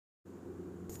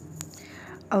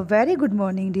A very good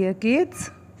morning, dear kids.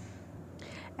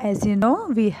 As you know,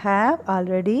 we have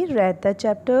already read the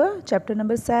chapter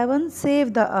number 7,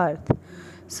 Save the Earth.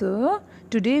 So,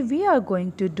 today we are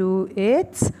going to do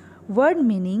its word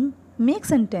meaning, make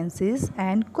sentences,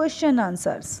 and question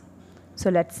answers. So,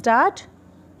 let's start.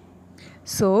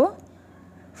 So,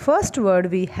 first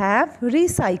word we have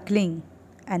recycling,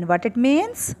 and what it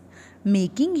means?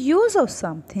 Making use of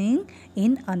something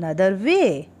in another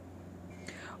way,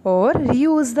 or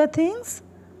reuse the things.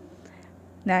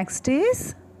 Next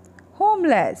is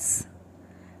homeless,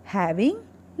 having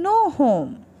no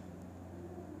home.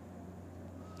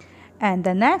 And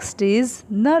the next is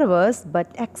nervous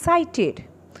but excited,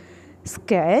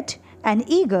 scared and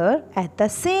eager at the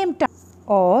same time.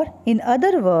 Or in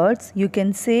other words, you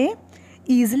can say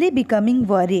easily becoming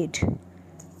worried.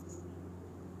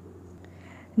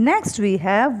 Next we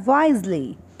have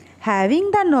wisely, having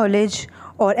the knowledge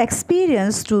or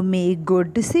experience to make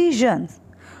good decisions,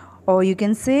 or you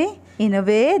can say in a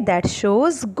way that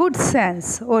shows good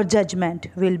sense or judgment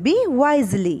will be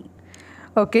wisely.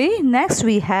 Okay, next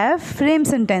we have frame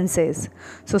sentences.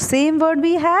 So same word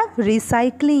we have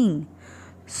recycling.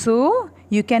 So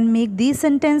you can make these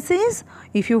sentences.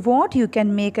 If you want, you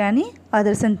can make any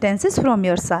other sentences from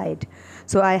your side.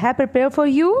 So I have prepared for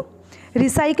you.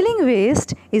 Recycling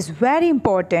waste is very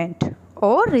important,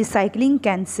 or recycling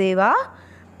can save our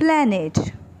planet.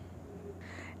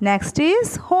 Next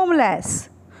is homeless.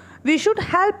 We should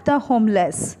help the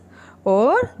homeless,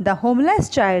 or the homeless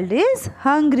child is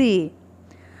hungry.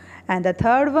 And the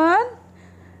third one,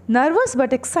 nervous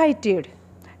but excited.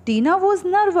 Tina was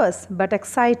nervous but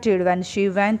excited when she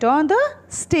went on the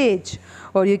stage.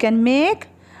 Or you can make,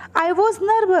 I was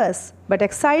nervous but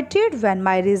excited when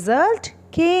my result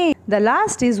came. The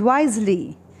last is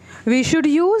wisely. We should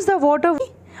use the water,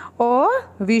 or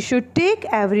we should take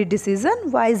every decision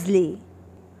wisely.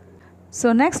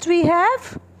 So next we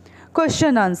have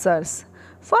question answers.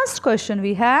 First question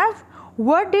we have,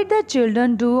 what did the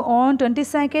children do on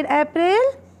 22nd April?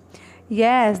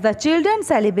 Yes, the children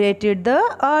celebrated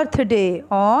the Earth Day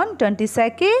on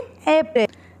 22nd April.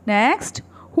 Next,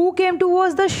 who came to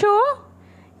watch the show?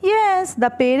 Yes, the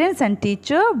parents and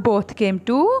teacher both came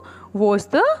to watch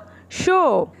the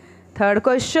show. Third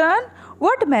question,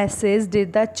 what message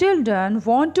did the children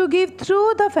want to give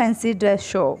through the fancy dress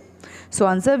show? So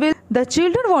answer will, the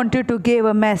children wanted to give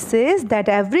a message that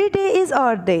every day is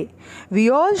our day. We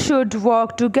all should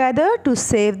work together to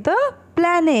save the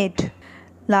planet.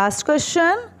 Last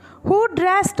question, who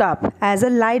dressed up as a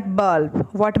light bulb?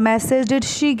 What message did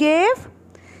she give?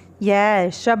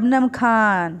 Yes, Shabnam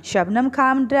Khan. Shabnam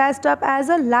Khan dressed up as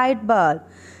a light bulb.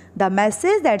 The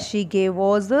message that she gave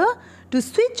was to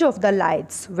switch off the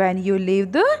lights when you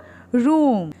leave the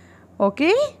room.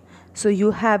 Okay? So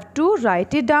you have to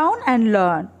write it down and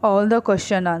learn all the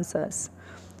question answers.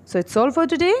 So it's all for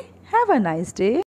today. Have a nice day.